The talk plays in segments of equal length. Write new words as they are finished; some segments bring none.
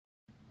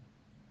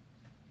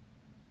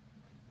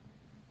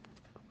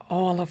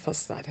All of a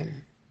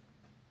sudden,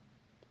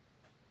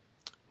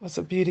 it was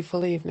a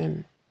beautiful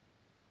evening.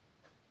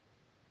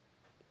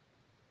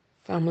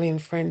 Family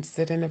and friends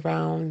sitting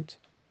around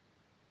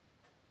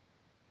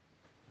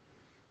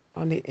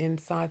on the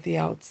inside, the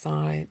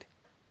outside,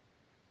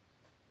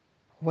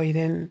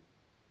 waiting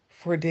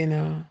for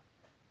dinner,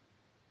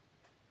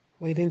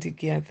 waiting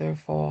together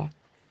for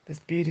this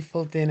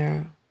beautiful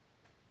dinner.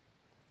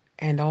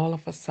 And all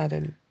of a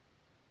sudden,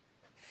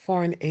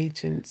 foreign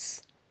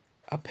agents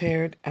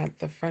appeared at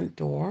the front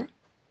door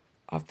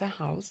of the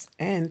house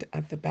and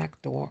at the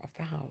back door of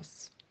the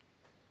house.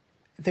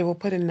 They were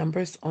putting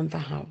numbers on the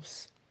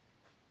house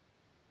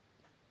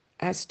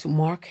as to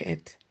mark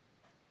it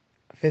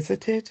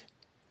visited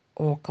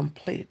or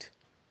complete.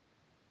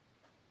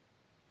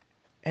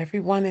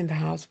 Everyone in the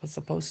house was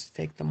supposed to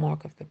take the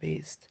mark of the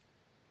beast.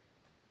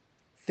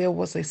 There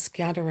was a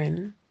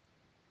scattering.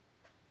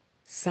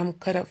 Some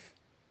could have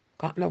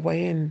gotten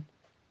away and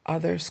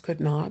others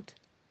could not.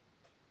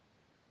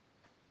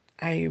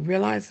 I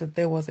realized that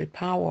there was a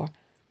power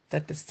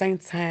that the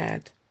saints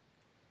had,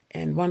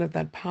 and one of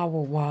that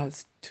power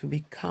was to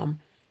become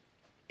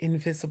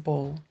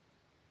invisible.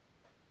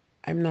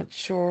 I'm not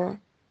sure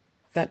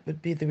that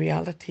would be the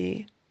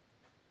reality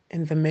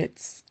in the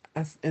midst,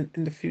 as in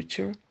the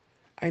future.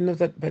 I know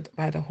that but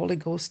by the Holy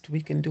Ghost we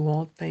can do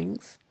all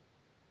things,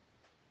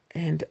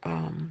 and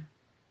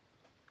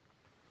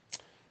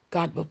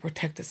God will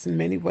protect us in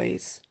many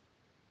ways.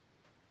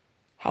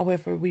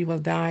 However, we will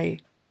die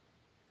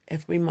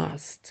if we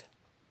must.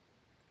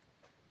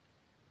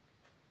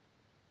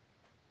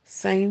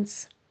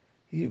 Saints,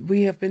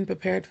 we have been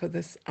prepared for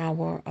this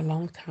hour a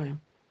long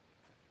time.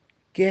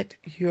 Get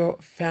your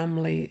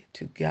family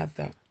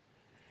together.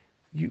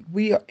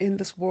 We are in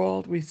this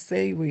world. We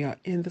say we are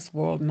in this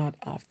world, not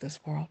of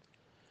this world.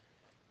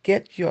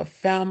 Get your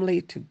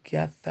family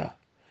together.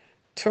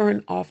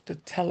 Turn off the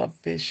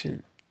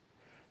television.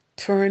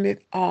 Turn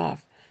it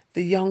off.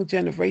 The young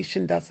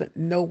generation doesn't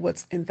know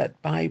what's in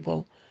that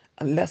Bible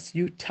unless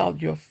you tell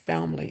your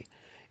family.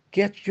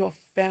 Get your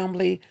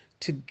family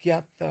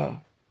together.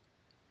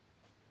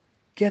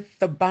 Get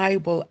the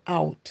Bible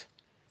out.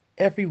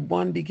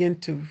 Everyone begin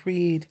to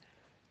read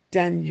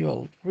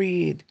Daniel,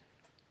 read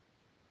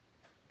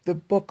the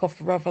book of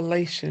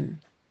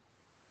Revelation,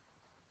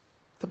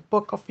 the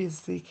book of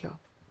Ezekiel.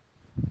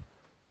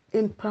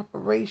 In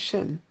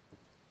preparation,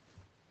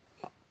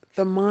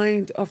 the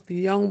mind of the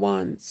young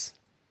ones,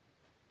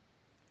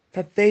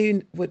 that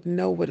they would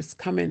know what is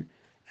coming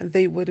and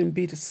they wouldn't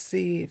be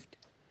deceived.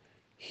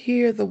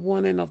 Hear the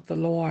warning of the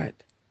Lord.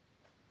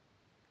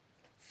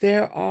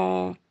 There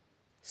are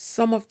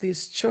some of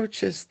these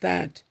churches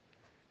that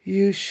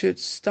you should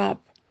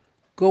stop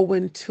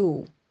going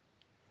to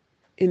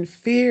in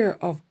fear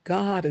of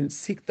God and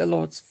seek the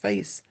Lord's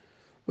face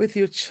with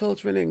your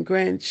children and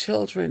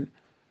grandchildren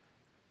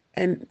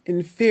and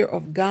in fear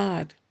of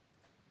God.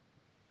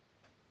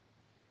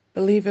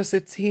 Believers,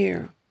 it's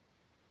here.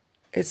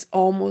 It's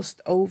almost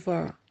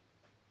over.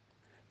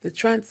 The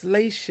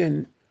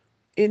translation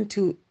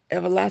into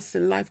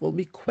everlasting life will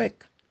be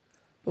quick.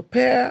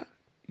 Prepare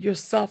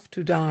yourself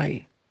to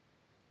die.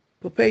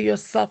 Prepare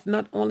yourself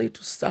not only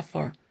to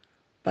suffer,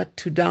 but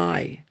to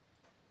die.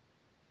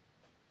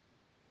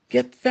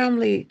 Get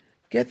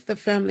the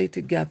family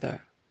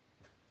together.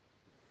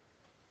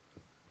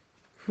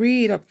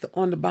 Read up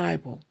on the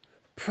Bible.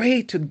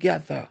 Pray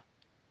together.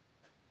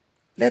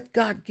 Let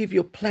God give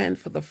you a plan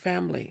for the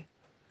family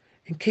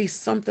in case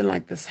something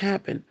like this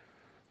happen,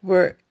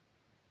 where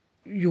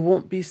you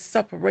won't be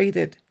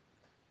separated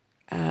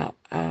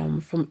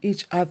from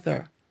each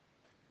other.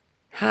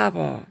 Have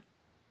a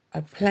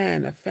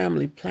plan, a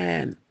family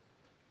plan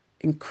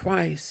in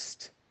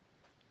Christ.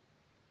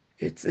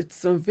 It's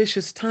some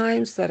vicious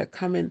times that are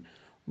coming.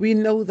 We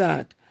know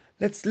that.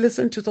 Let's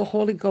listen to the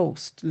Holy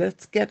Ghost.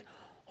 Let's get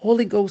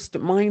Holy Ghost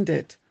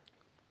minded.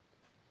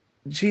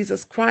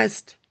 Jesus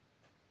Christ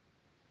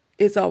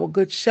is our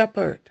good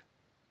shepherd.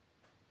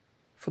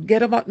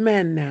 Forget about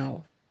man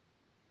now.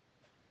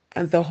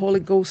 And the Holy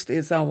Ghost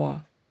is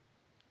our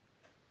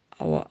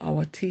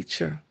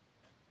teacher.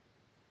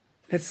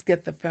 Let's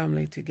get the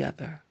family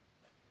together.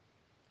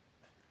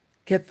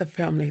 Get the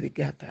family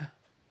together.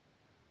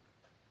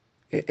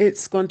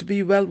 It's going to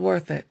be well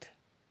worth it.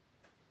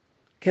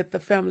 Get the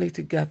family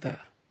together.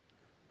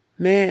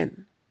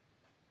 Men,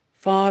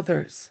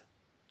 fathers,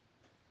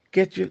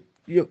 get your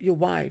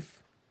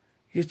wife,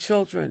 your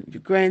children,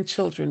 your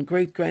grandchildren,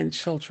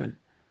 great-grandchildren.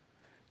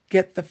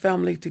 Get the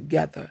family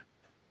together.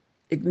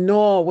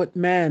 Ignore what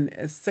man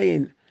is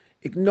saying.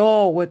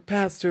 Ignore what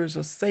pastors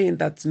are saying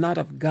that's not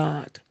of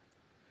God.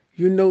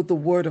 You know the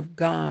word of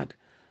God.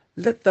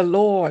 Let the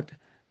Lord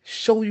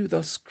show you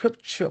the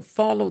scripture.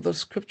 Follow the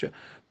scripture.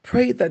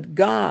 Pray that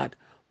God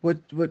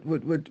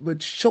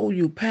would show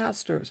you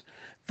pastors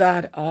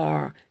that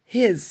are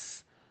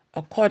his,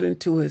 according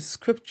to his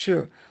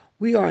scripture.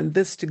 We are in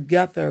this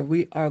together.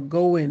 We are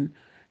going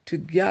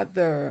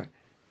together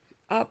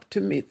up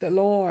to meet the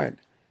Lord.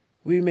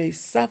 We may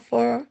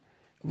suffer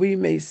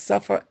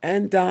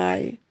and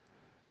die.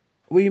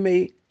 We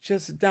may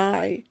just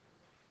die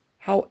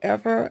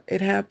However it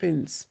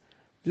happens,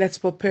 let's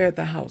prepare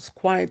the house.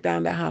 Quiet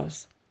down the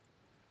house.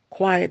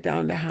 Quiet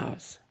down the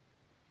house.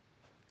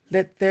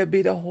 Let there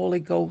be the Holy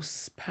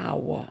Ghost's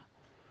power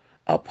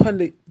upon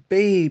the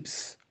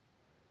babes,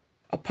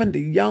 upon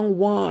the young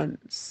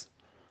ones.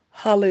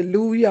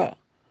 Hallelujah.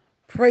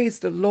 Praise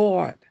the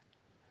Lord.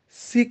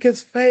 Seek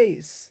his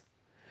face.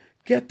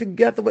 Get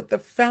together with the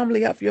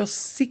family. Have your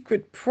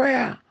secret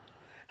prayer.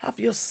 Have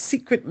your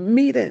secret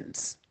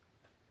meetings.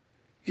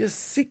 Your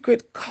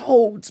secret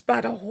codes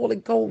by the Holy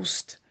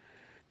Ghost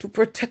to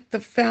protect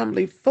the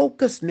family.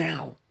 Focus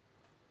now.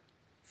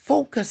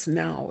 Focus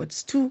now.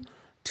 It's too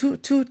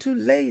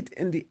late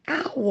in the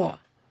hour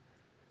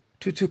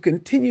to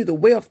continue the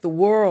way of the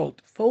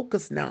world.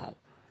 Focus now.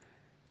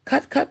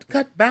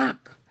 Cut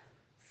back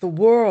the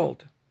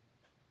world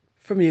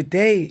from your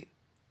day.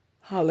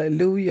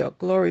 Hallelujah.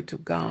 Glory to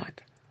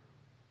God.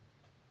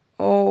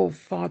 Oh,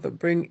 Father,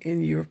 bring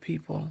in your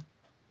people.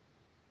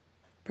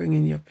 Bring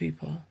in your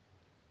people.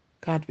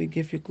 God, we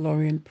give you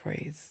glory and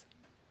praise.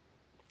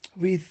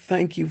 We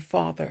thank you,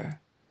 Father,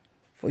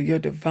 for your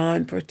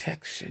divine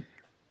protection.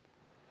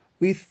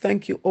 We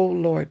thank you, oh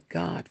Lord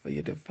God, for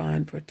your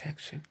divine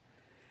protection.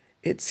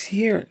 It's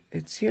here.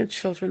 It's here,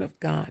 children of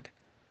God.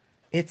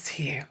 It's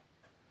here.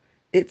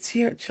 It's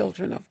here,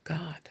 children of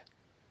God.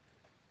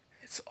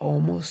 It's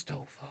almost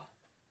over.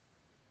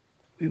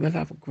 We will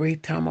have a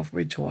great time of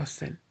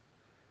rejoicing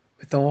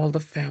with all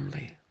the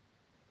family,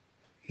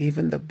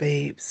 even the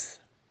babes.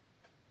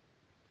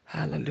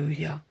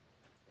 Hallelujah.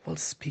 Will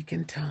speak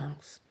in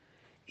tongues.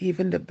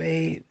 Even the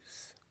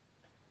babes.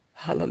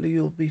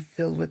 Hallelujah. Will be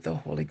filled with the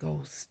Holy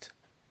Ghost.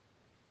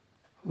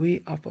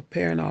 We are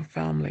preparing our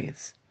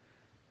families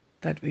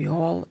that we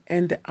all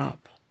end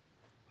up.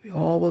 We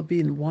all will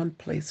be in one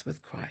place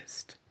with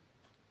Christ.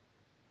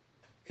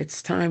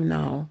 It's time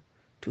now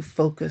to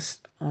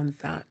focus on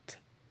that.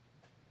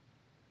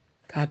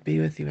 God be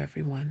with you,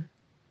 everyone.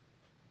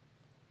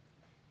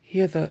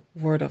 Hear the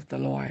word of the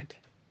Lord.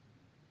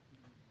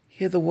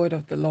 Hear the word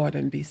of the Lord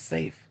and be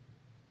safe.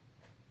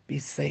 Be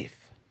safe.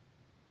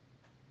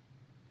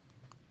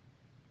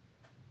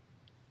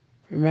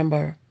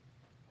 Remember,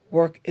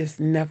 work is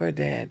never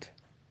dead.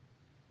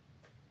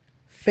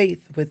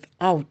 Faith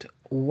without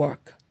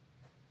work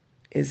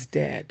is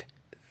dead.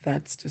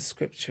 That's the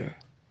scripture.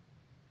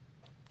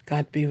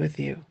 God be with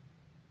you.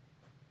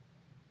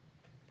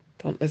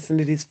 Don't listen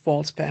to these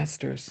false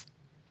pastors.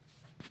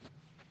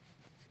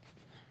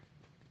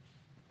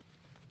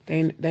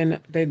 They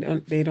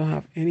don't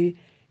have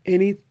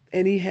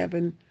any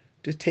heaven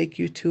to take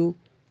you to,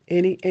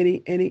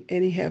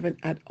 any heaven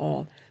at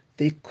all.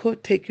 They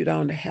could take you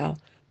down to hell,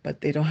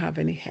 but they don't have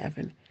any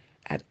heaven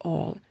at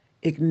all.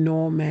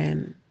 Ignore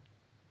man.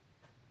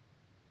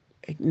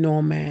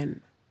 Ignore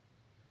man.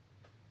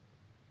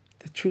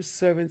 The true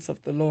servants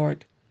of the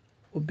Lord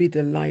will be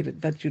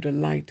delighted that you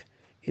delight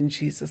in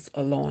Jesus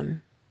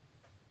alone.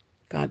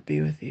 God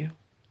be with you.